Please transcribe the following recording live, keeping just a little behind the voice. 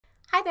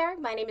Hi there,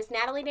 my name is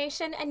Natalie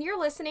Nation, and you're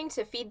listening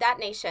to Feed That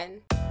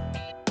Nation.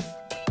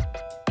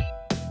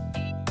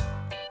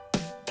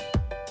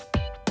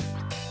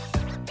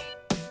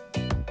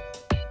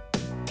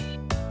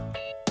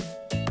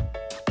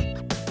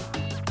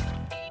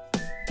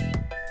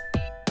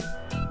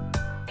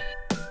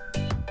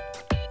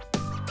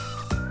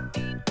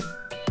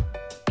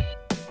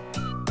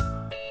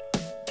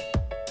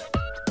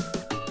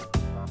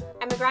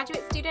 I'm a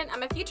graduate student,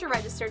 I'm a future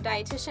registered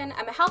dietitian,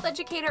 I'm a health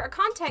educator, a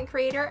content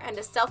creator, and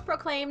a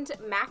self-proclaimed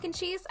mac and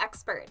cheese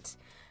expert.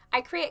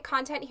 I create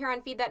content here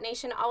on Feed That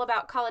Nation all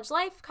about college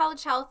life,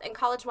 college health, and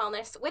college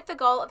wellness with the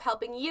goal of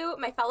helping you,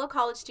 my fellow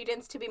college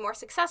students, to be more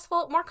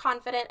successful, more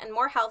confident, and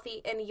more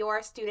healthy in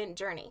your student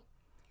journey.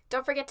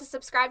 Don't forget to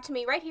subscribe to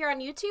me right here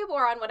on YouTube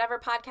or on whatever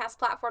podcast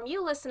platform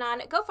you listen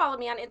on. Go follow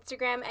me on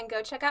Instagram and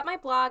go check out my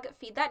blog,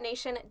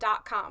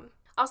 feedthatnation.com.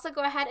 Also,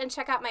 go ahead and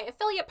check out my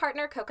affiliate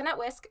partner, Coconut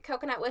Whisk.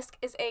 Coconut Whisk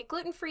is a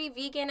gluten-free,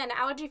 vegan, and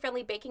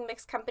allergy-friendly baking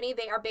mix company.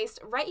 They are based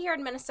right here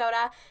in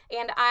Minnesota,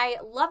 and I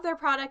love their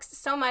products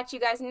so much. You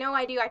guys know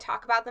I do. I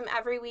talk about them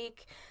every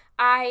week.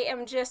 I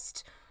am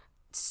just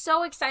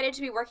so excited to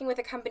be working with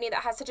a company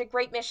that has such a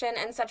great mission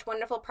and such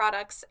wonderful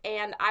products,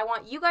 and I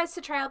want you guys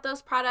to try out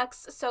those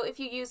products. So if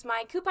you use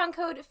my coupon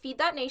code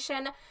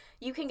FEEDTHATNATION,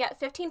 you can get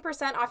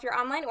 15% off your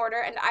online order,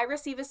 and I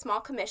receive a small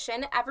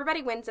commission.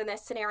 Everybody wins in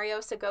this scenario,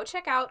 so go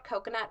check out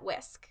Coconut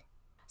Whisk.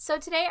 So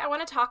today I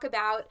want to talk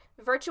about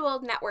virtual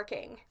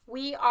networking.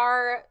 We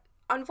are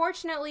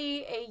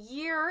unfortunately a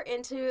year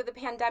into the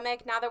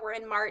pandemic now that we're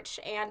in March,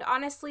 and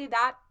honestly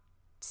that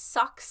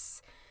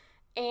sucks.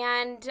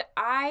 And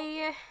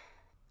I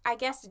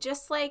guess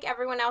just like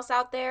everyone else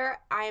out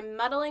there, I'm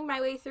muddling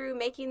my way through,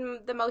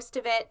 making the most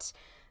of it.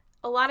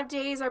 A lot of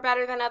days are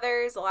better than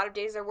others, a lot of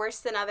days are worse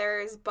than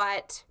others,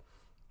 but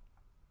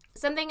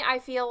something I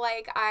feel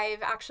like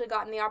I've actually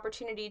gotten the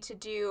opportunity to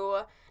do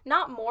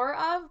not more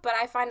of, but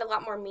I find a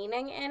lot more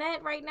meaning in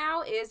it right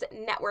now, is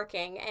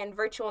networking and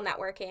virtual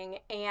networking.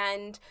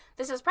 And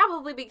this is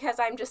probably because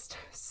I'm just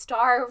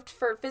starved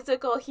for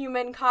physical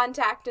human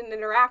contact and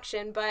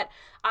interaction, but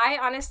I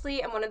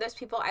honestly am one of those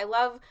people. I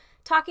love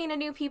talking to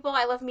new people,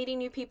 I love meeting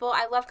new people,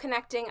 I love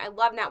connecting, I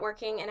love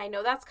networking, and I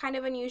know that's kind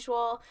of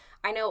unusual.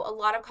 I know a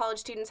lot of college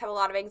students have a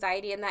lot of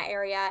anxiety in that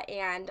area,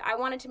 and I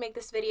wanted to make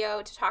this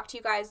video to talk to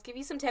you guys, give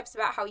you some tips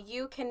about how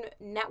you can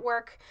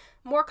network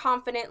more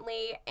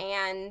confidently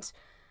and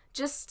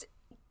just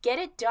get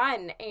it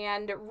done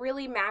and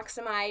really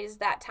maximize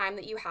that time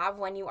that you have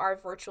when you are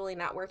virtually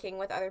networking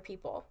with other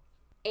people.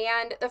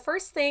 And the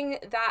first thing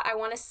that I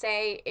want to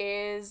say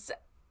is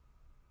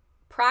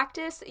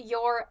practice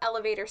your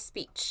elevator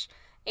speech.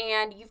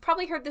 And you've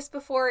probably heard this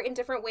before in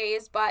different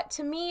ways, but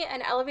to me,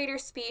 an elevator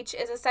speech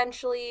is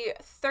essentially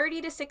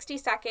 30 to 60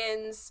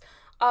 seconds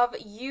of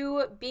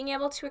you being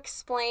able to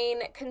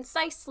explain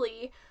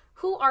concisely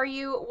who are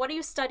you, what are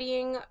you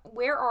studying,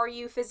 where are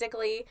you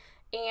physically,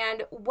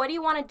 and what do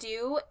you want to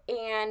do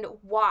and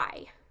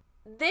why.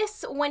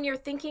 This, when you're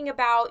thinking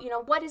about,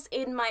 what is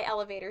in my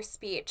elevator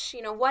speech,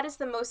 what is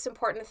the most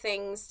important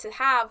things to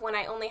have when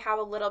I only have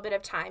a little bit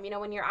of time,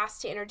 when you're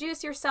asked to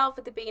introduce yourself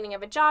at the beginning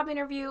of a job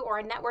interview or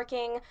a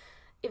networking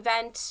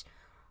event,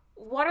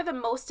 what are the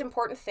most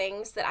important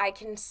things that I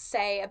can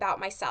say about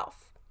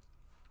myself?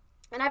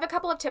 And I have a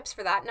couple of tips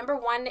for that. Number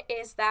one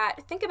is that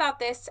think about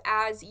this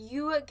as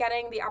you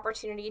getting the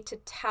opportunity to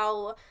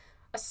tell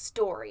a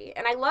story.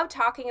 And I love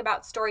talking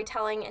about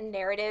storytelling and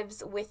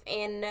narratives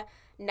within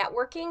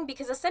networking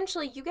because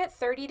essentially you get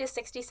 30 to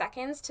 60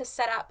 seconds to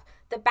set up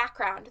the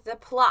background, the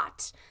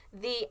plot,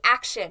 the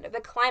action, the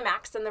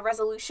climax, and the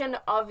resolution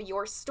of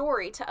your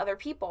story to other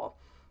people.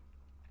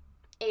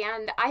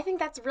 And I think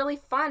that's really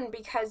fun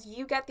because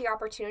you get the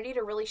opportunity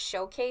to really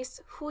showcase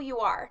who you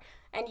are,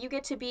 and you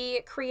get to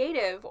be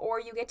creative, or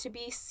you get to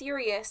be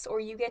serious,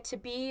 or you get to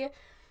be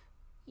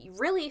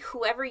really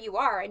whoever you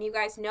are. And you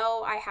guys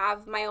know I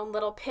have my own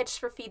little pitch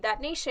for Feed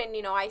That Nation.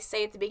 I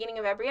say at the beginning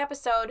of every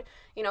episode,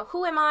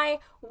 who am I?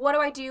 What do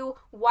I do?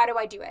 Why do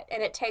I do it?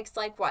 And it takes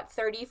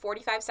 30,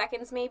 45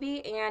 seconds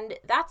maybe. And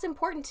that's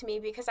important to me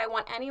because I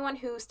want anyone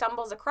who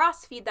stumbles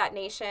across Feed That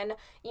Nation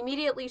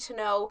immediately to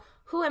know,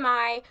 who am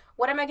I?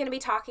 What am I going to be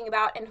talking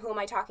about? And who am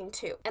I talking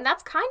to? And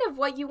that's kind of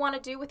what you want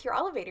to do with your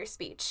elevator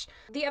speech.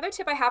 The other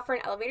tip I have for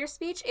an elevator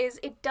speech is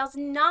it does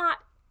not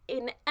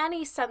in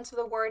any sense of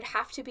the word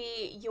have to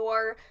be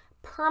your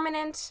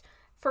permanent,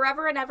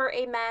 forever and ever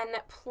amen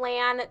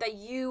plan that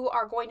you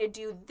are going to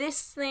do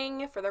this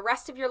thing for the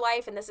rest of your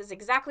life and this is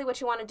exactly what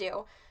you want to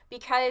do.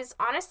 Because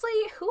honestly,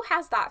 who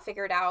has that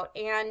figured out?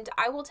 And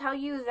I will tell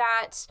you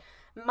that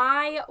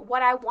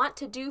what I want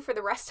to do for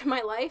the rest of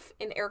my life,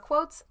 in air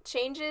quotes,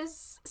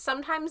 changes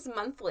sometimes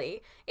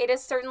monthly. It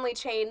has certainly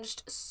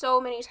changed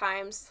so many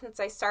times since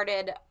I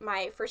started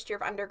my first year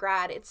of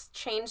undergrad. It's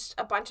changed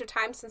a bunch of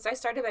times since I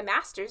started my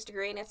master's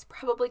degree, and it's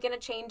probably going to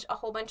change a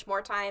whole bunch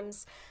more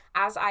times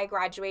as I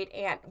graduate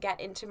and get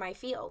into my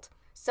field.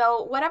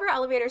 So whatever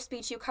elevator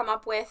speech you come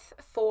up with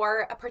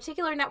for a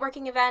particular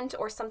networking event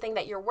or something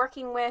that you're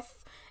working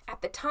with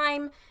at the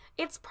time,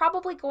 it's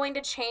probably going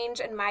to change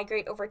and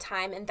migrate over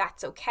time, and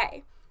that's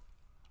okay.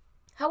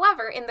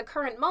 However, in the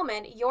current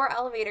moment, your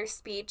elevator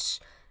speech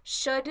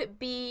should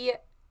be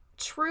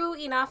true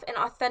enough and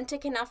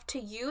authentic enough to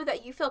you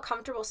that you feel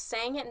comfortable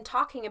saying it and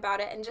talking about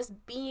it and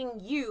just being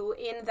you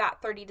in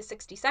that 30 to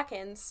 60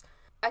 seconds.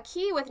 A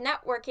key with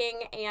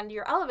networking and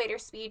your elevator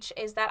speech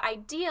is that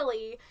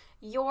ideally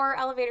your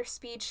elevator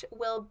speech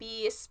will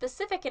be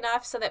specific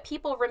enough so that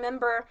people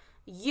remember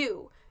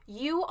you.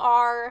 You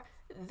are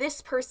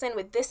this person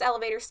with this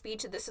elevator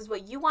speech. This is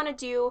what you want to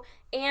do.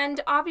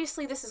 And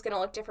obviously this is going to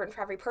look different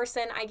for every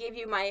person. I gave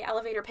you my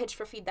elevator pitch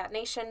for Feed That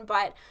Nation,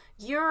 but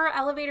your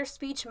elevator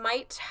speech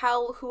might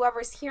tell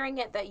whoever's hearing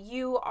it that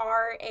you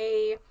are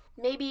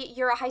maybe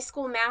you're a high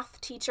school math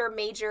teacher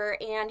major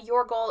and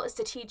your goal is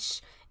to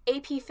teach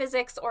AP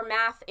physics or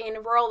math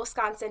in rural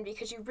Wisconsin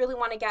because you really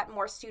want to get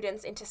more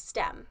students into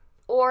STEM.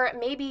 Or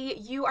maybe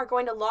you are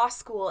going to law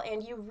school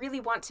and you really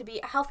want to be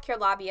a healthcare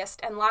lobbyist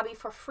and lobby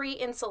for free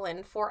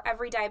insulin for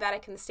every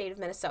diabetic in the state of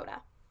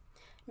Minnesota.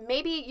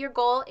 Maybe your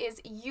goal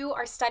is you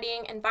are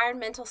studying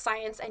environmental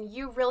science and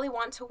you really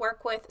want to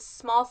work with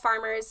small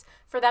farmers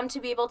for them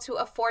to be able to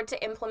afford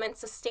to implement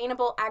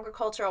sustainable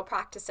agricultural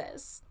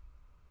practices.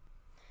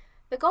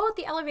 The goal with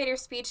the elevator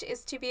speech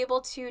is to be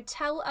able to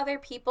tell other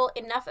people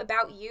enough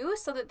about you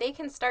so that they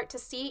can start to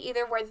see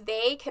either where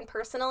they can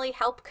personally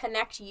help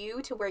connect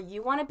you to where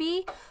you want to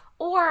be,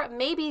 or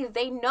maybe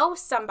they know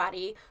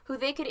somebody who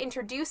they could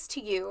introduce to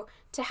you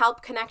to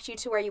help connect you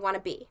to where you want to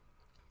be.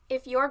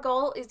 If your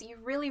goal is you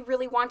really,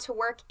 really want to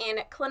work in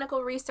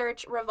clinical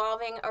research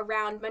revolving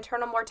around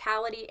maternal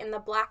mortality in the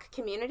Black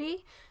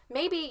community,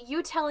 maybe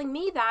you telling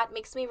me that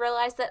makes me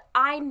realize that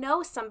I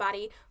know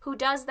somebody who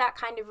does that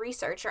kind of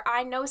research, or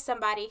I know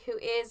somebody who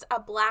is a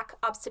Black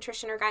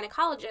obstetrician or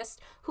gynecologist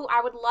who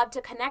I would love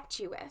to connect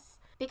you with.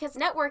 Because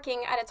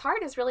networking at its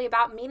heart is really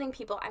about meeting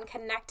people and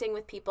connecting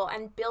with people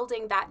and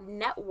building that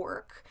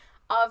network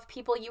of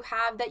people you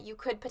have that you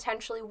could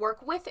potentially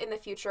work with in the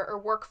future, or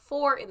work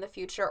for in the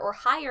future, or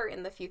hire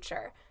in the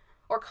future,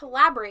 or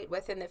collaborate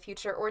with in the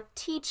future, or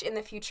teach in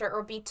the future,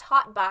 or be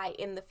taught by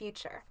in the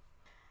future.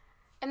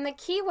 And the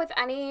key with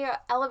any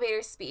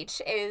elevator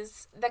speech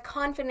is the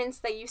confidence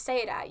that you say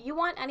it at. You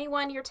want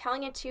anyone you're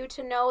telling it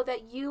to know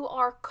that you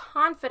are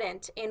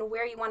confident in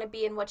where you want to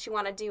be and what you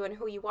want to do and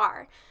who you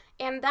are.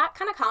 And that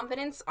kind of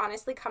confidence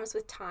honestly comes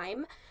with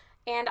time.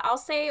 And I'll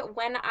say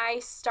when I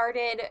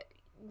started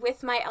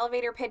with my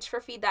elevator pitch for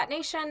Feed That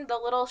Nation, the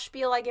little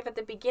spiel I give at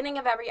the beginning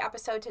of every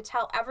episode to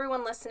tell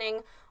everyone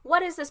listening,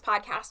 what is this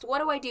podcast? What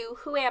do I do?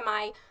 Who am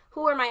I?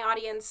 Who are my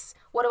audience?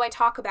 What do I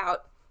talk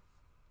about?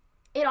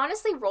 It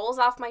honestly rolls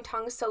off my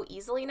tongue so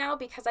easily now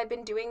because I've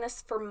been doing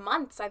this for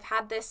months. I've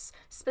had this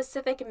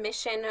specific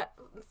mission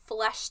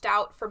fleshed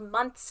out for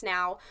months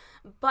now.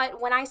 But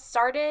when I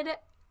started,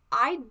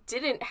 I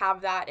didn't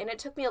have that, and it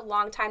took me a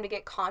long time to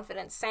get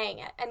confident saying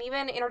it. And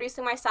even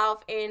introducing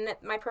myself in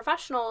my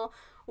professional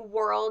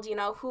world,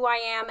 who I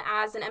am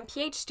as an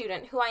MPH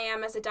student, who I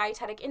am as a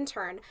dietetic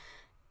intern,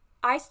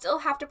 I still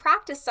have to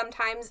practice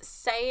sometimes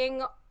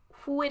saying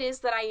who it is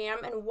that I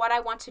am and what I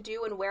want to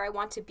do and where I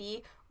want to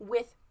be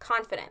with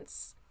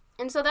confidence.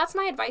 And so that's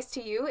my advice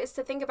to you, is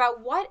to think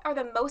about what are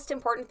the most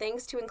important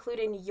things to include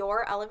in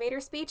your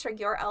elevator speech or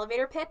your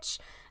elevator pitch,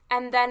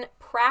 and then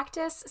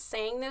practice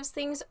saying those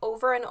things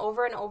over and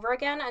over and over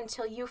again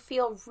until you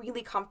feel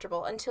really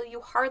comfortable, until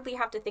you hardly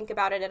have to think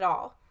about it at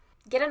all.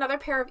 Get another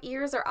pair of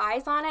ears or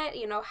eyes on it,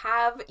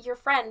 have your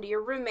friend,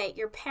 your roommate,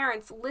 your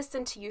parents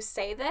listen to you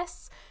say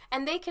this,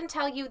 and they can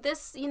tell you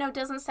this,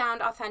 doesn't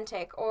sound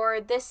authentic,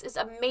 or this is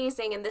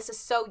amazing and this is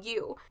so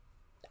you.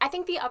 I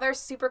think the other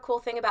super cool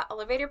thing about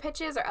elevator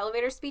pitches or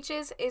elevator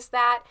speeches is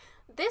that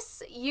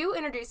you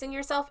introducing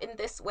yourself in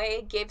this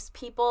way gives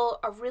people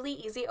a really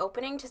easy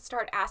opening to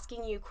start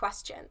asking you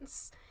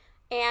questions.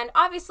 And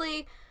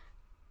obviously,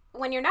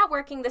 when you're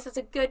networking, this is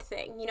a good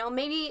thing.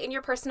 Maybe in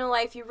your personal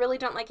life, you really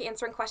don't like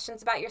answering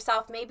questions about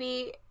yourself.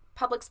 Maybe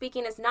public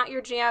speaking is not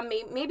your jam.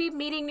 Maybe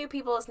meeting new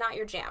people is not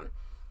your jam.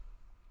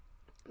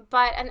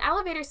 But an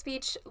elevator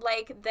speech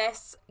like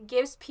this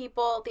gives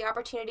people the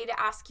opportunity to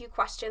ask you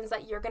questions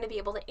that you're going to be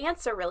able to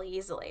answer really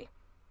easily.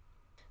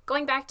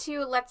 Going back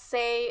to, let's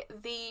say,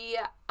 the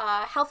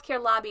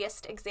healthcare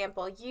lobbyist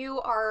example.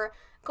 You are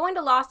going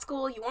to law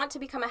school, you want to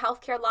become a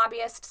healthcare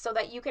lobbyist so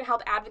that you can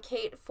help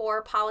advocate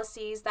for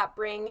policies that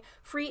bring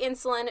free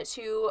insulin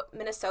to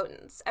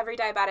Minnesotans, every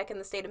diabetic in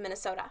the state of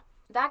Minnesota.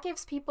 That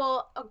gives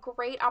people a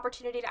great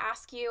opportunity to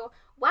ask you,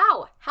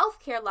 wow,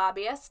 healthcare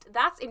lobbyist,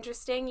 that's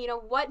interesting.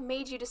 What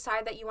made you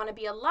decide that you want to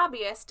be a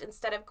lobbyist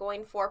instead of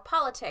going for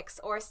politics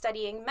or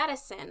studying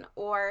medicine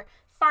or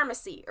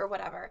pharmacy or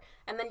whatever?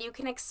 And then you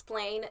can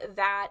explain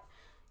that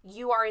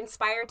you are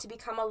inspired to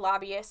become a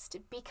lobbyist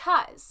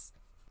because.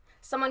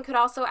 Someone could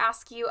also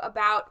ask you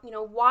about,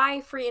 why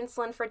free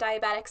insulin for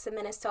diabetics in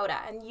Minnesota,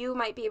 and you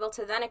might be able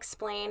to then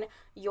explain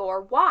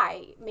your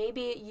why.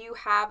 Maybe you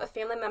have a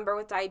family member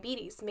with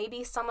diabetes.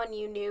 Maybe someone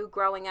you knew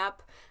growing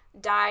up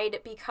died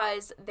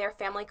because their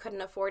family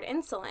couldn't afford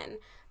insulin.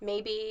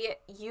 Maybe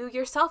you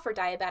yourself are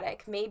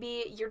diabetic.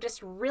 Maybe you're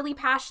just really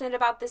passionate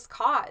about this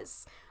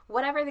cause.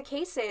 Whatever the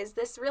case is,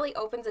 this really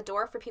opens a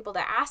door for people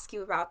to ask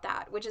you about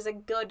that, which is a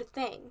good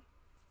thing.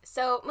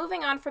 So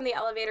moving on from the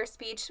elevator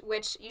speech,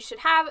 which you should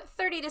have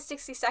 30 to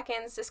 60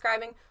 seconds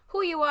describing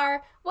who you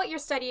are, what you're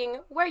studying,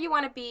 where you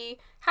want to be,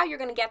 how you're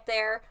going to get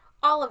there,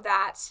 all of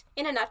that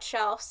in a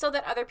nutshell so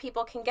that other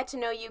people can get to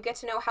know you, get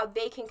to know how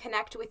they can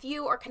connect with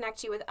you or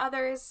connect you with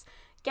others,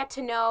 get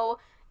to know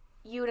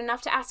you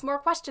enough to ask more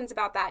questions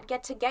about that,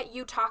 get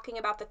you talking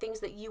about the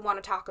things that you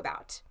want to talk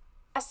about.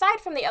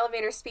 Aside from the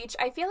elevator speech,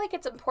 I feel like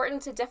it's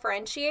important to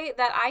differentiate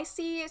that I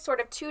see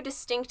sort of two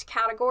distinct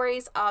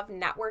categories of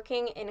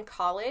networking in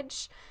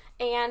college.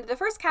 And the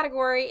first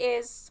category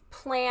is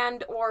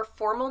planned or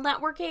formal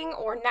networking,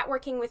 or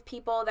networking with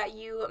people that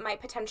you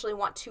might potentially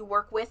want to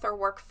work with or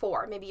work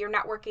for. Maybe you're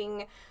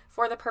networking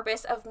for the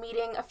purpose of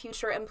meeting a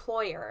future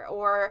employer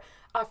or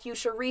a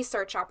future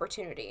research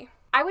opportunity.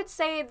 I would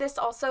say this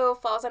also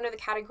falls under the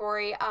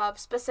category of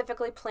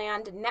specifically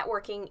planned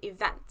networking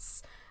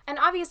events. And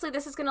obviously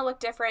this is going to look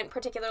different,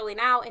 particularly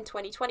now in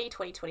 2020,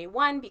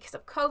 2021 because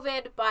of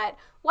COVID, but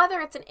whether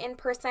it's an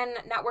in-person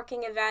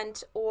networking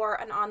event or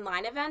an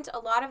online event, a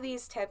lot of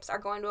these tips are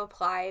going to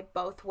apply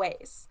both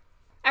ways.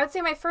 I would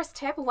say my first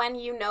tip when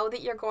you know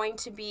that you're going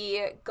to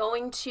be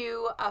going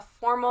to a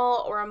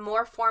formal or a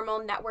more formal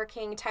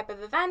networking type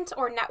of event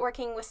or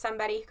networking with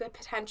somebody who could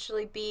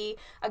potentially be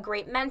a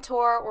great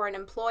mentor or an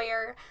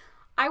employer,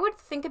 I would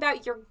think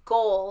about your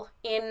goal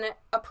in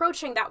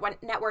approaching that one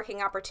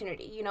networking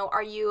opportunity. You know,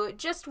 are you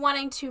just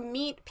wanting to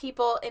meet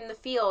people in the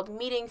field,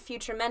 meeting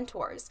future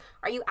mentors?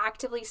 Are you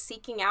actively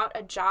seeking out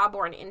a job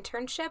or an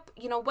internship?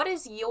 You know, what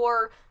is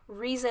your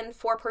reason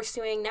for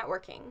pursuing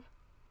networking?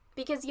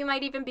 Because you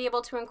might even be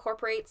able to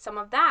incorporate some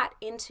of that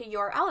into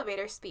your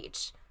elevator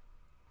speech.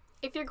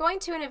 If you're going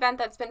to an event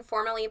that's been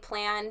formally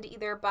planned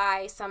either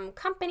by some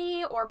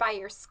company or by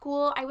your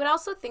school, I would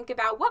also think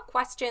about what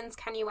questions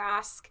can you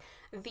ask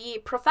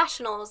the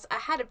professionals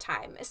ahead of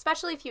time,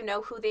 especially if you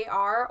know who they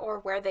are or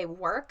where they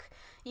work.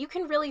 You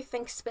can really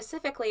think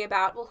specifically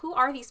about, well, who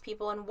are these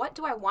people and what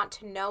do I want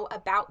to know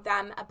about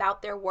them,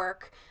 about their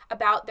work,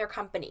 about their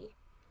company?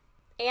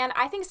 And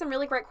I think some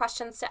really great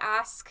questions to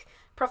ask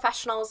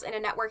professionals in a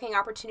networking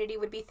opportunity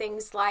would be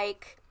things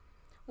like,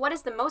 what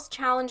is the most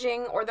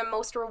challenging or the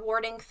most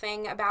rewarding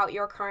thing about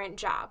your current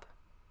job?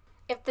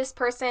 If this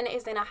person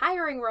is in a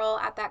hiring role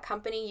at that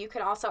company, you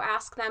could also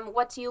ask them,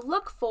 what do you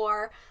look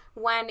for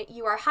when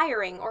you are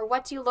hiring? Or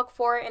what do you look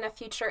for in a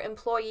future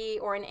employee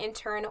or an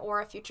intern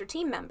or a future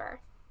team member?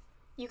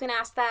 You can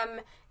ask them,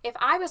 if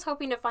I was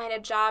hoping to find a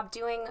job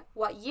doing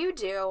what you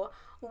do,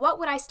 what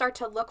would I start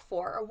to look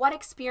for? Or what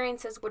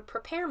experiences would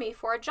prepare me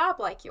for a job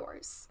like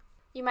yours?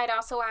 You might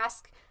also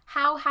ask,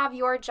 how have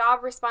your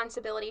job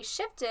responsibilities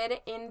shifted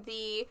in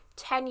the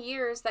 10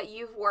 years that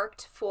you've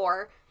worked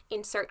for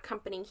insert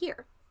company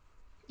here?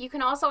 You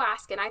can also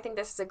ask, and I think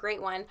this is a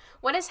great one,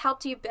 what has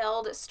helped you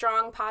build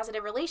strong,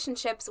 positive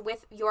relationships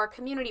with your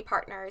community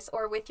partners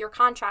or with your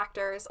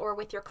contractors or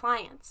with your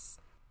clients?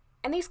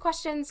 And these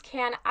questions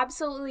can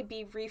absolutely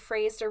be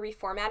rephrased or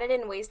reformatted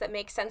in ways that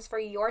make sense for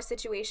your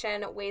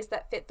situation, ways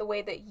that fit the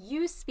way that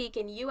you speak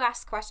and you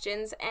ask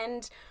questions,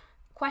 and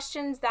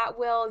questions that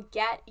will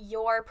get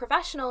your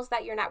professionals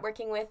that you're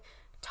networking with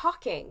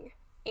talking.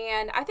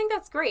 And I think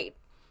that's great.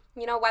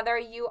 You know, whether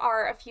you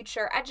are a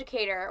future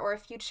educator or a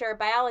future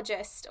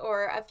biologist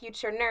or a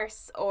future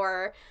nurse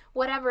or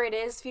whatever it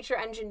is, future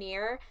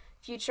engineer,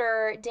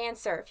 future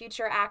dancer,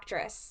 future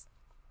actress,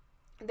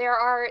 there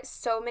are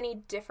so many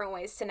different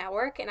ways to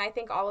network, and I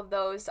think all of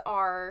those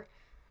are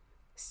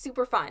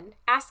super fun.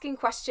 Asking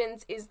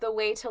questions is the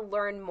way to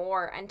learn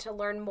more and to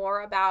learn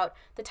more about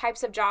the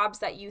types of jobs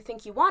that you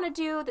think you want to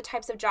do, the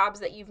types of jobs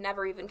that you've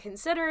never even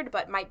considered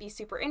but might be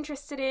super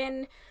interested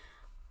in.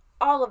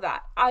 All of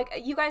that.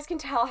 You guys can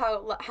tell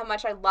how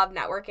much I love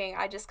networking.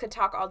 I just could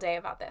talk all day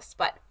about this,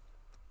 but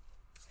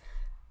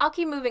I'll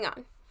keep moving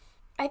on.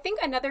 I think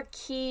another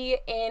key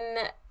in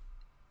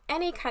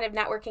any kind of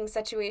networking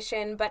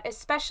situation, but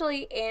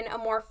especially in a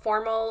more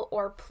formal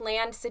or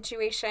planned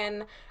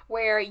situation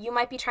where you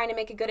might be trying to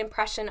make a good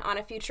impression on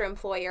a future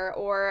employer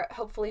or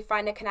hopefully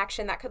find a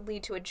connection that could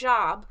lead to a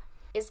job,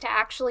 is to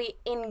actually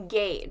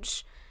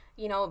engage.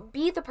 You know,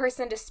 be the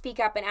person to speak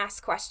up and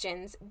ask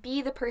questions.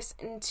 Be the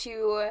person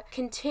to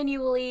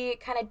continually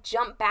kind of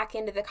jump back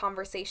into the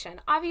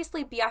conversation.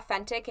 Obviously, be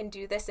authentic and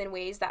do this in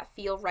ways that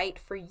feel right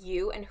for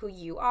you and who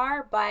you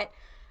are, but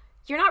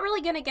you're not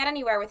really going to get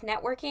anywhere with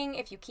networking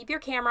if you keep your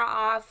camera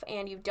off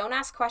and you don't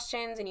ask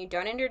questions and you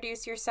don't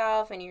introduce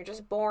yourself and you're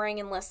just boring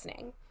and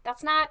listening.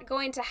 That's not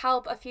going to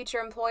help a future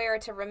employer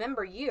to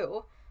remember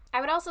you. I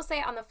would also say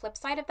on the flip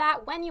side of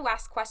that, when you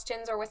ask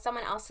questions or when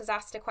someone else has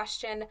asked a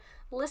question,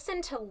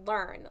 listen to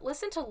learn.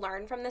 Listen to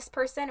learn from this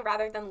person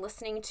rather than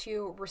listening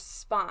to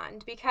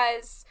respond,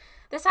 because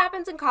This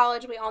happens in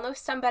college. We all know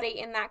somebody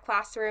in that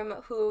classroom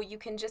who you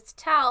can just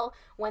tell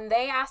when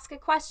they ask a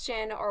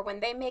question or when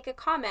they make a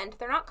comment,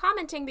 they're not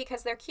commenting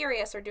because they're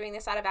curious or doing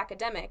this out of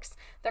academics.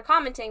 They're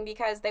commenting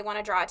because they want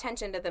to draw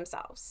attention to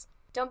themselves.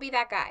 Don't be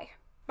that guy.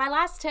 My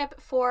last tip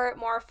for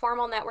more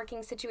formal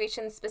networking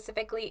situations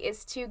specifically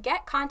is to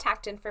get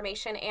contact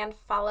information and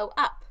follow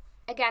up.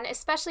 Again,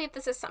 especially if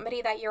this is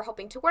somebody that you're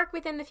hoping to work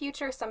with in the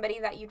future, somebody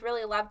that you'd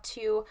really love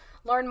to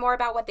learn more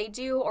about what they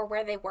do or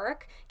where they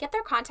work, get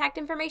their contact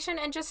information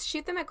and just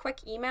shoot them a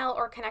quick email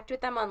or connect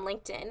with them on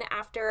LinkedIn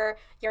after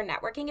your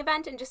networking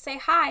event and just say,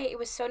 hi, it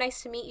was so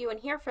nice to meet you and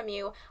hear from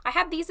you. I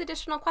have these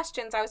additional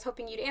questions I was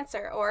hoping you'd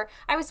answer, or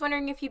I was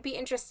wondering if you'd be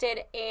interested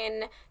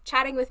in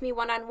chatting with me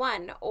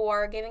one-on-one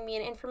or giving me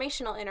an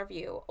informational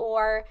interview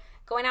or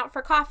going out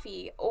for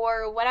coffee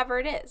or whatever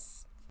it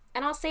is.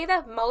 And I'll say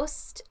that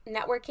most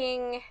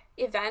networking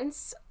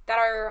events that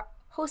are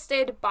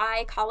hosted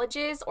by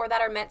colleges or that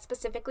are meant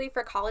specifically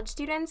for college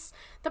students,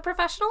 the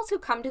professionals who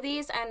come to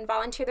these and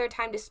volunteer their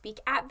time to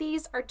speak at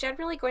these are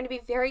generally going to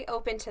be very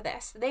open to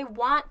this. They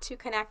want to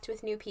connect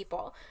with new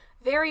people.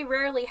 Very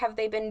rarely have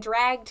they been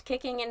dragged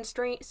kicking and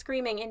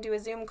screaming into a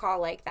Zoom call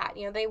like that.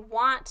 They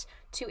want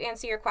to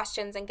answer your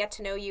questions and get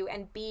to know you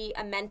and be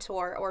a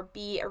mentor or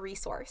be a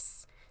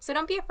resource. So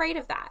don't be afraid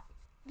of that.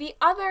 The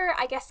other,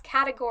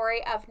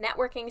 category of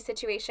networking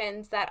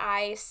situations that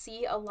I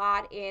see a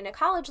lot in a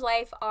college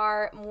life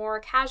are more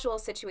casual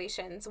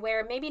situations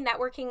where maybe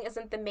networking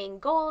isn't the main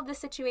goal of the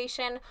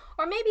situation,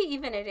 or maybe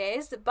even it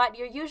is, but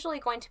you're usually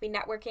going to be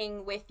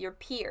networking with your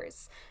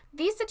peers.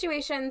 These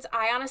situations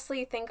I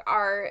honestly think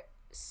are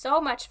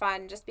so much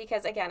fun just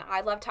because, again,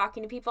 I love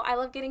talking to people. I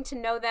love getting to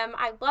know them.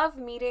 I love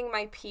meeting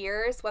my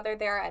peers, whether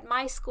they're at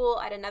my school,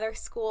 at another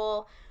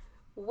school,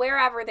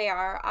 wherever they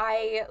are.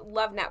 I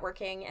love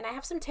networking, and I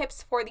have some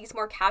tips for these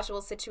more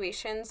casual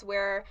situations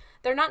where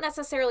they're not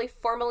necessarily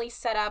formally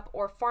set up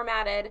or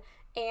formatted,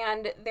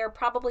 and they're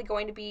probably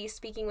going to be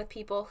speaking with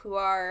people who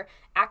are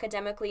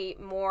academically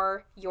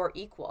more your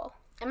equal.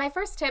 And my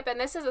first tip, and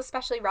this is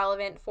especially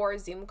relevant for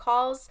Zoom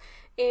calls,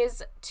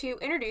 is to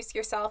introduce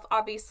yourself,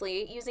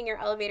 obviously, using your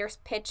elevator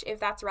pitch if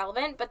that's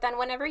relevant, but then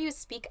whenever you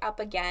speak up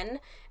again,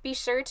 be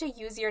sure to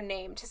use your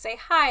name to say,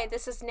 hi,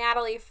 this is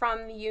Natalie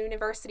from the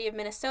University of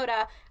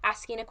Minnesota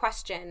asking a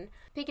question,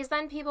 because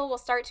then people will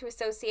start to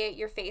associate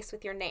your face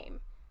with your name.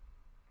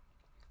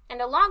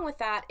 And along with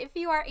that, if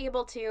you are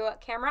able to,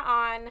 camera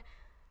on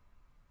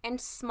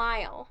and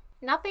smile.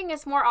 Nothing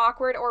is more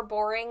awkward or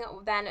boring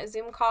than a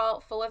Zoom call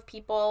full of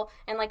people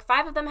and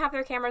 5 of them have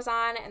their cameras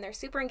on and they're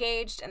super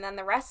engaged, and then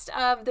the rest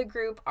of the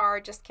group are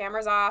just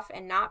cameras off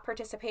and not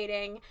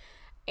participating.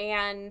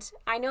 And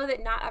I know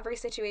that not every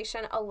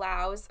situation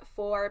allows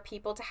for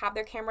people to have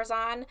their cameras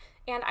on,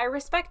 and I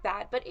respect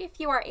that. But if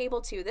you are able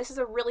to, this is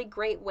a really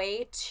great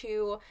way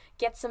to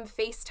get some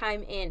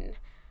FaceTime in.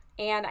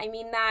 And I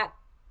mean that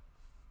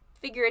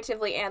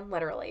figuratively and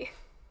literally.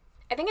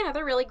 I think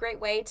another really great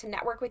way to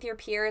network with your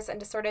peers and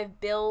to sort of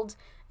build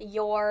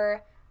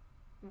your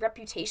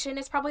reputation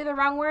is probably the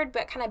wrong word,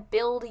 but kind of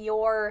build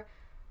your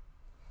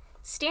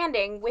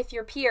standing with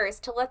your peers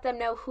to let them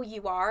know who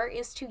you are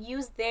is to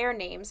use their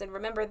names and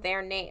remember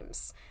their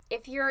names.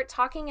 If you're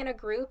talking in a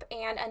group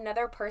and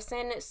another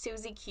person,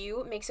 Susie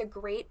Q, makes a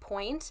great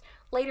point,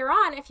 later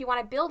on, if you want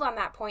to build on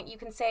that point, you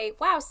can say,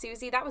 wow,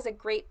 Susie, that was a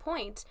great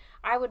point.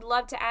 I would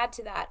love to add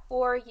to that.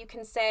 Or you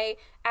can say,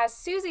 as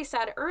Susie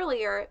said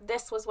earlier,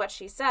 this was what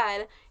she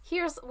said.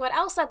 Here's what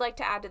else I'd like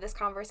to add to this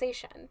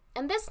conversation.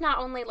 And this not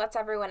only lets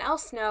everyone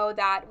else know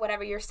that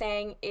whatever you're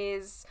saying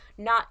is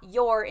not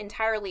your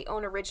entirely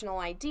own original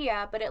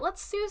idea, but it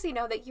lets Susie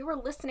know that you were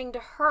listening to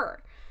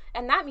her.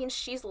 And that means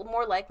she's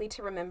more likely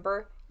to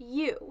remember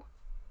you.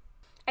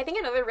 I think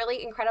another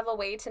really incredible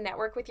way to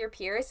network with your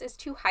peers is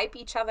to hype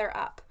each other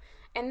up.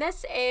 And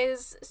this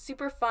is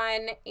super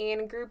fun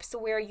in groups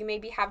where you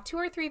maybe have 2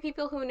 or 3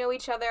 people who know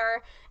each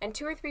other and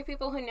 2 or 3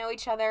 people who know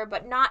each other,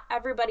 but not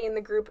everybody in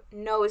the group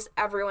knows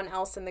everyone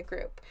else in the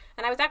group.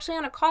 And I was actually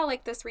on a call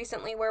like this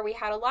recently where we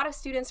had a lot of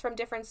students from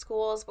different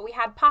schools, but we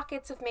had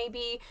pockets of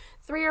maybe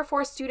 3 or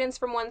 4 students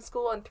from one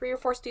school and 3 or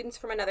 4 students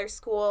from another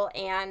school,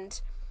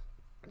 and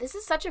this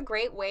is such a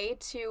great way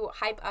to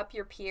hype up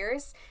your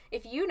peers.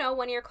 If you know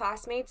one of your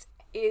classmates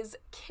is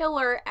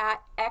killer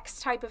at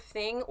X type of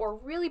thing or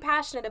really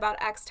passionate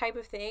about X type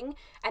of thing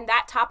and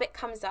that topic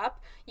comes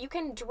up, you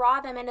can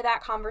draw them into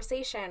that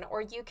conversation, or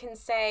you can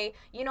say,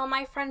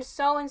 my friend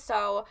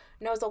so-and-so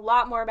knows a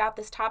lot more about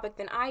this topic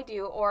than I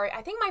do, or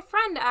I think my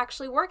friend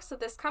actually works at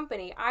this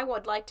company. I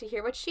would like to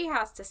hear what she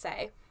has to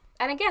say.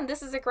 And again,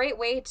 this is a great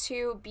way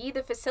to be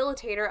the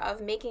facilitator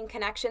of making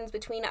connections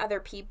between other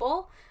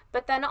people,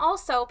 but then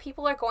also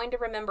people are going to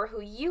remember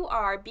who you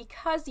are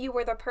because you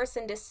were the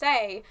person to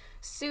say,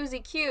 Susie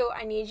Q,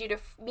 I need you to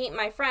meet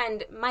my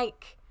friend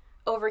Mike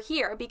over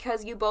here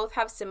because you both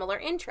have similar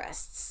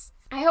interests.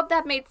 I hope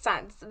that made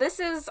sense. This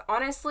is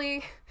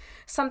honestly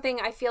something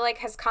I feel like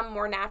has come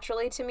more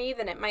naturally to me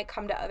than it might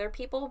come to other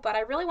people, but I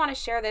really want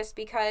to share this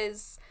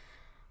because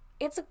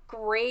It's a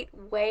great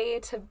way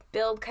to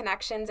build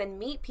connections and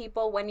meet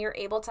people when you're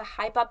able to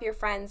hype up your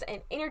friends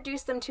and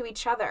introduce them to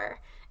each other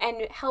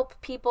and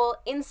help people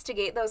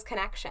instigate those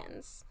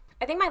connections.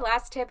 I think my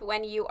last tip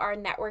when you are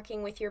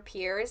networking with your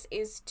peers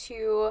is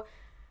to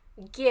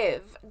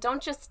give.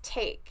 Don't just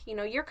take.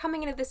 You're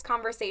coming into this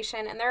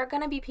conversation and there are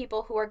going to be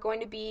people who are going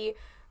to be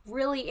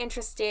really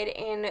interested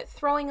in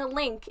throwing a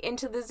link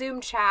into the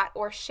Zoom chat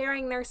or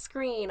sharing their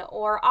screen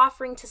or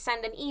offering to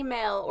send an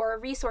email or a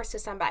resource to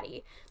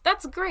somebody.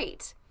 That's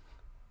great.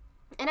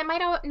 And it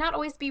might not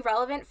always be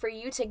relevant for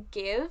you to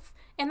give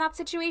in that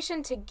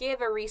situation, to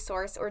give a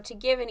resource or to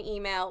give an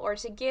email or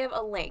to give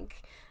a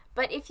link.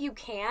 But if you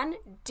can,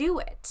 do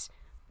it.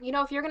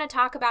 If you're going to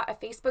talk about a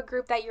Facebook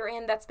group that you're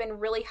in that's been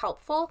really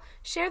helpful,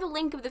 share the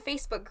link of the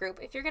Facebook group.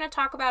 If you're going to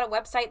talk about a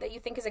website that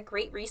you think is a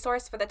great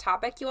resource for the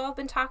topic you all have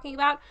been talking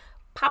about,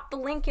 pop the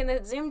link in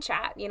the Zoom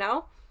chat,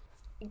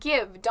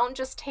 Give, don't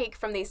just take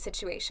from these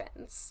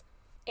situations.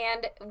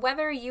 And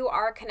whether you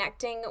are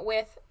connecting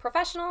with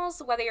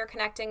professionals, whether you're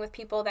connecting with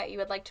people that you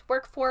would like to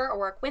work for or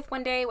work with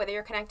one day, whether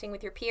you're connecting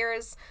with your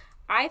peers,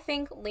 I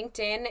think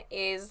LinkedIn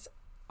is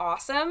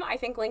awesome. I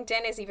think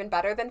LinkedIn is even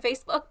better than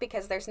Facebook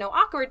because there's no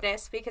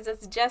awkwardness, because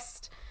it's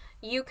just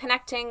you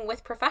connecting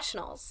with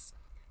professionals.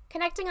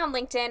 Connecting on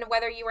LinkedIn,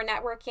 whether you are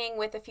networking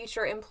with a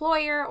future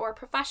employer or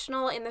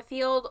professional in the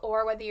field,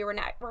 or whether you are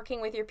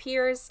networking with your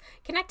peers,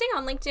 connecting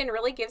on LinkedIn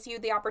really gives you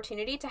the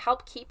opportunity to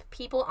help keep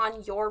people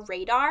on your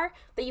radar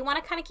that you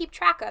want to kind of keep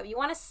track of. You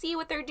want to see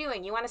what they're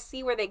doing. You want to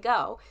see where they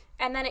go.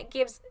 And then it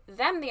gives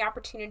them the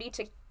opportunity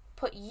to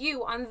put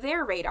you on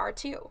their radar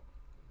too.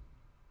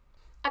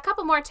 A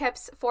couple more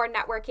tips for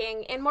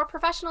networking in more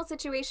professional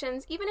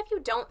situations. Even if you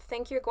don't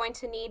think you're going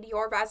to need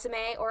your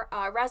resume or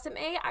a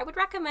resume, I would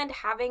recommend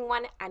having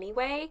one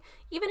anyway,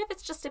 even if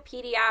it's just a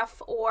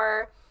PDF,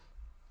 or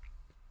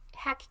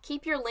heck,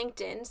 keep your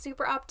LinkedIn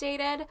super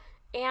updated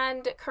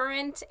and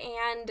current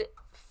and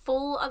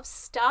full of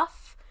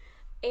stuff,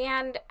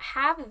 and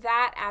have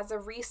that as a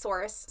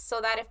resource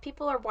so that if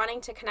people are wanting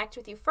to connect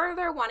with you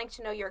further, wanting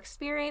to know your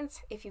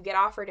experience, if you get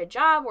offered a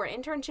job or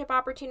internship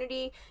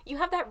opportunity, you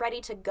have that ready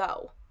to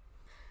go.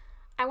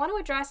 I want to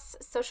address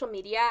social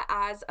media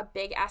as a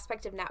big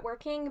aspect of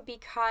networking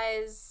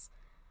because,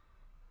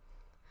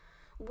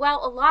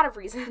 well, a lot of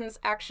reasons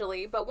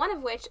actually, but one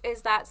of which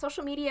is that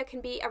social media can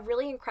be a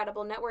really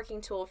incredible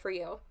networking tool for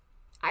you.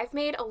 I've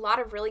made a lot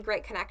of really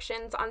great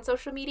connections on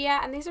social media,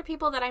 and these are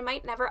people that I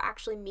might never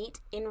actually meet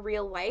in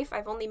real life.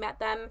 I've only met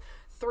them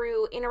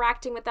through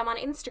interacting with them on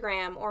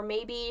Instagram, or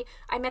maybe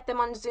I met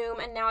them on Zoom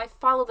and now I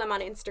follow them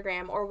on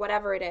Instagram, or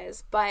whatever it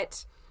is.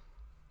 But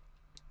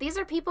these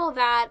are people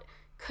that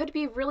could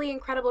be really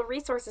incredible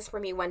resources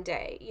for me one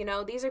day.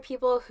 These are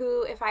people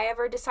who, if I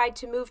ever decide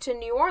to move to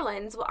New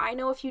Orleans, well, I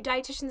know a few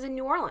dietitians in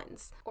New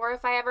Orleans. Or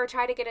if I ever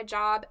try to get a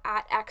job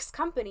at X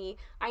company,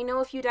 I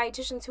know a few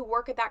dietitians who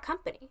work at that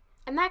company.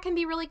 And that can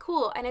be really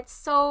cool. And it's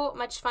so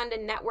much fun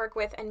to network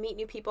with and meet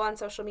new people on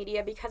social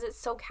media because it's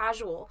so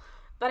casual.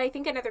 But I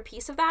think another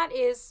piece of that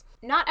is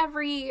not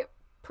every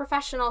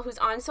professional who's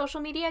on social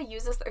media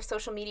uses their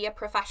social media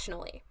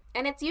professionally.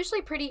 And it's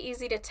usually pretty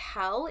easy to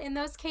tell in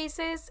those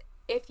cases.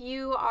 If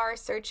you are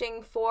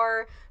searching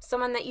for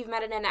someone that you've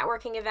met at a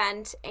networking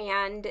event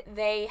and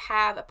they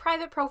have a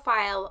private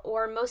profile,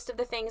 or most of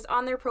the things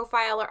on their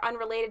profile are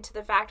unrelated to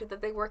the fact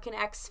that they work in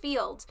X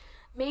field,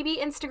 maybe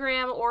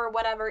Instagram or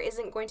whatever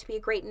isn't going to be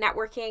a great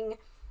networking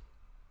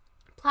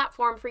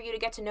platform for you to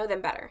get to know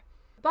them better.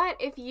 But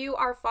if you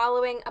are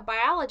following a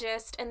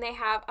biologist and they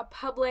have a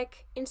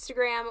public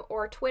Instagram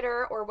or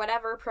Twitter or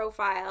whatever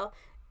profile,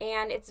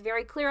 and it's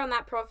very clear on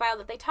that profile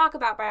that they talk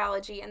about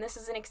biology, and this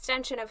is an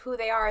extension of who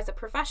they are as a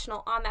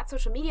professional on that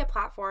social media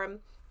platform,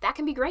 that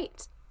can be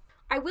great.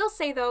 I will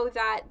say, though,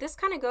 that this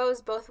kind of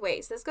goes both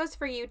ways. This goes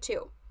for you,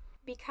 too.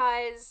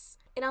 Because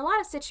in a lot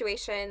of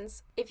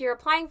situations, if you're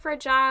applying for a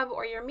job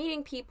or you're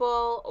meeting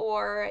people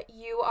or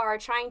you are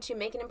trying to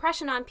make an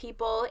impression on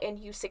people and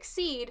you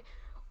succeed,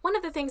 one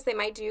of the things they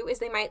might do is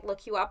they might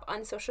look you up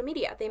on social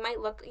media. They might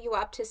look you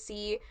up to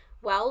see,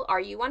 well, are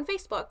you on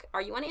Facebook?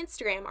 Are you on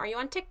Instagram? Are you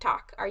on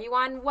TikTok? Are you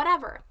on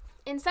whatever?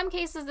 In some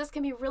cases, this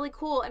can be really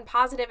cool and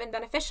positive and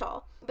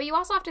beneficial. But you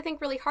also have to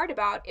think really hard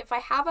about, if I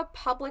have a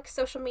public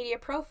social media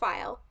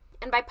profile,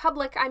 and by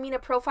public, I mean a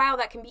profile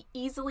that can be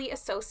easily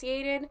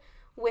associated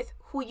with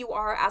who you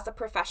are as a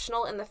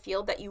professional in the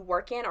field that you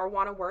work in or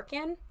want to work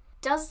in,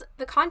 does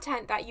the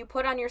content that you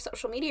put on your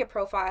social media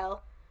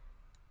profile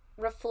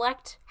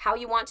reflect how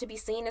you want to be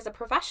seen as a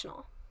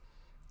professional?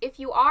 If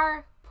you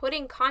are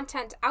putting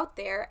content out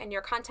there and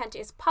your content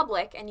is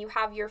public and you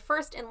have your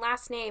first and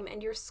last name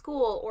and your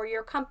school or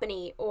your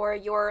company or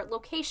your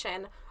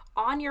location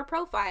on your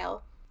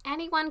profile,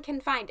 anyone can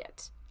find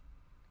it.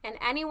 And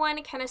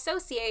anyone can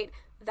associate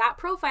that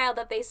profile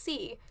that they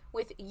see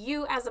with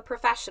you as a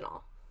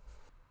professional.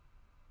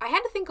 I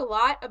had to think a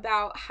lot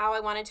about how I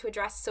wanted to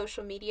address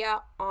social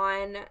media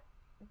on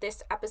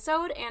this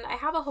episode, and I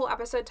have a whole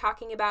episode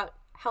talking about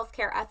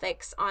healthcare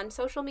ethics on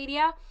social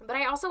media. But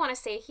I also want to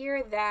say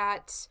here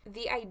that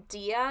the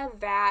idea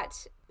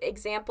that,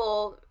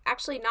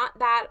 actually not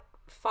that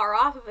far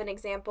off of an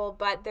example,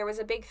 but there was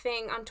a big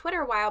thing on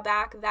Twitter a while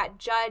back that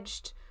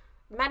judged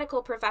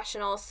medical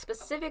professionals,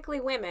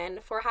 specifically women,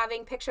 for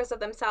having pictures of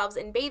themselves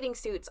in bathing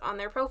suits on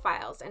their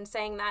profiles and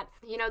saying that,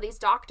 these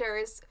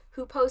doctors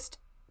who post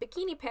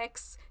bikini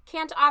pics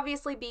can't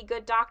obviously be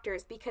good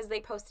doctors because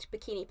they post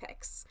bikini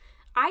pics.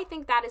 I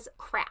think that is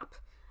crap.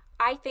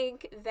 I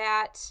think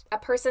that a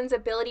person's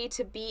ability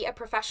to be a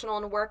professional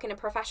and work in a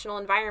professional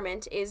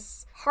environment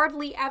is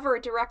hardly ever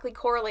directly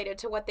correlated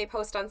to what they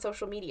post on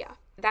social media.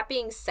 That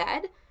being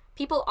said,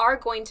 people are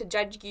going to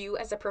judge you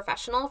as a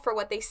professional for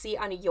what they see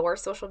on your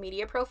social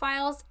media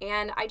profiles,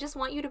 and I just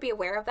want you to be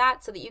aware of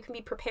that so that you can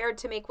be prepared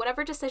to make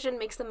whatever decision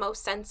makes the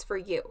most sense for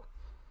you.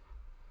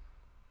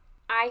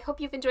 I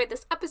hope you've enjoyed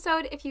this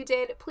episode. If you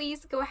did,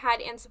 please go ahead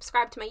and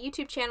subscribe to my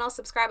YouTube channel,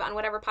 subscribe on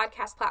whatever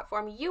podcast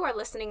platform you are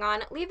listening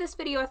on, leave this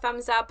video a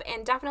thumbs up,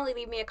 and definitely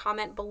leave me a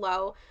comment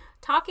below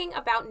talking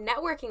about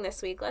networking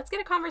this week. Let's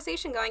get a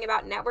conversation going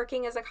about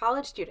networking as a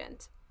college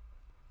student.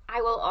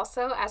 I will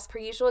also, as per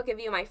usual, give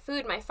you my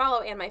food, my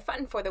follow, and my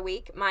fun for the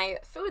week. My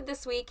food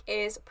this week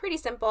is pretty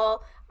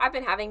simple. I've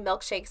been having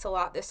milkshakes a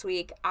lot this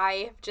week.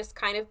 I've just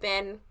kind of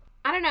been,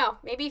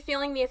 maybe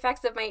feeling the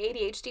effects of my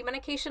ADHD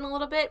medication a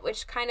little bit,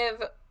 which kind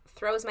of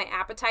throws my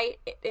appetite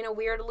in a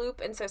weird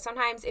loop. And so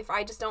sometimes if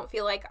I just don't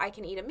feel like I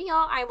can eat a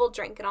meal, I will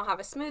drink and I'll have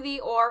a smoothie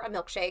or a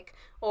milkshake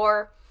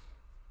or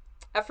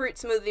a fruit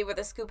smoothie with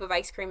a scoop of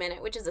ice cream in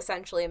it, which is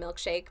essentially a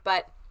milkshake.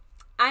 But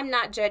I'm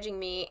not judging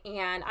me,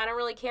 and I don't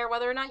really care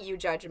whether or not you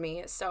judge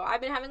me. So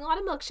I've been having a lot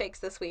of milkshakes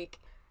this week.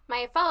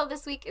 My follow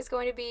this week is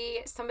going to be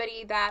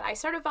somebody that I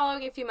started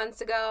following a few months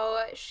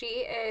ago. She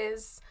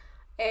is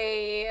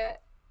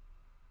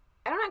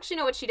I don't actually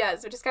know what she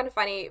does, which is kind of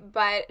funny,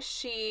 but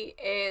she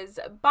is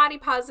body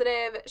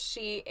positive.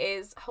 She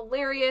is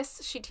hilarious.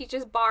 She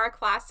teaches barre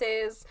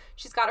classes.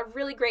 She's got a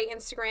really great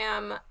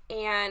Instagram,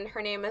 and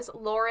her name is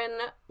Lauren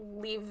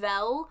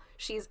Leavell.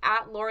 She's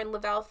at Lauren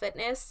Leavell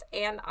Fitness,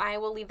 and I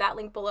will leave that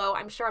link below.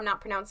 I'm sure I'm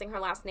not pronouncing her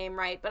last name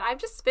right, but I've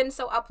just been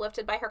so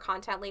uplifted by her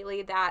content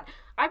lately that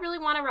I really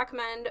want to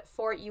recommend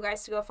for you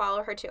guys to go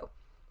follow her too.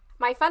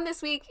 My fun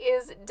this week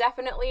is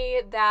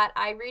definitely that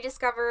I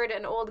rediscovered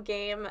an old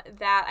game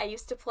that I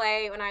used to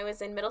play when I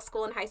was in middle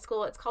school and high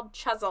school. It's called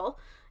Chuzzle,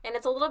 and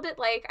it's a little bit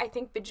like, I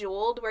think,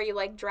 Bejeweled, where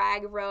you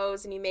drag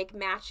rows and you make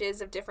matches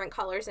of different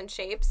colors and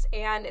shapes,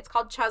 and it's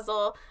called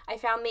Chuzzle. I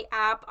found the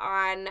app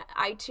on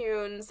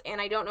iTunes,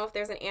 and I don't know if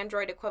there's an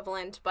Android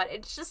equivalent, but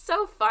it's just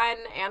so fun,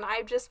 and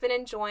I've just been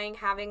enjoying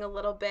having a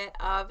little bit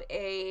of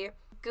a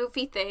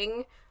goofy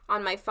thing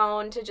on my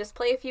phone to just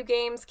play a few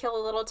games,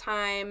 kill a little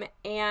time,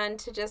 and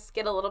to just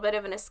get a little bit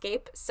of an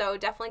escape. So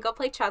definitely go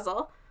play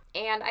Chuzzle.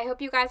 And I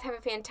hope you guys have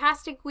a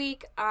fantastic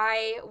week.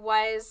 I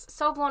was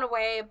so blown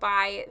away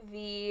by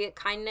the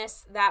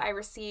kindness that I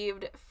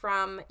received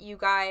from you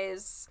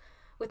guys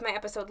with my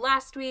episode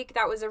last week.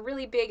 That was a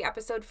really big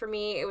episode for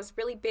me. It was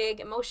really big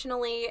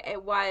emotionally.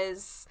 It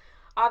was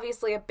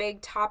obviously a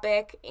big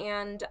topic,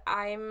 and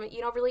I'm,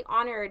 really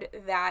honored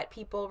that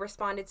people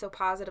responded so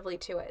positively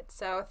to it.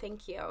 So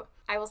thank you.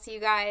 I will see you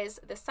guys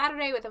this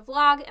Saturday with a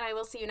vlog, and I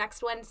will see you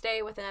next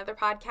Wednesday with another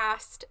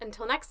podcast.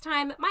 Until next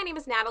time, my name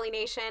is Natalie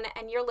Nation,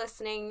 and you're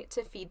listening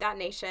to Feed That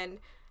Nation.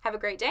 Have a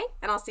great day,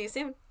 and I'll see you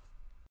soon.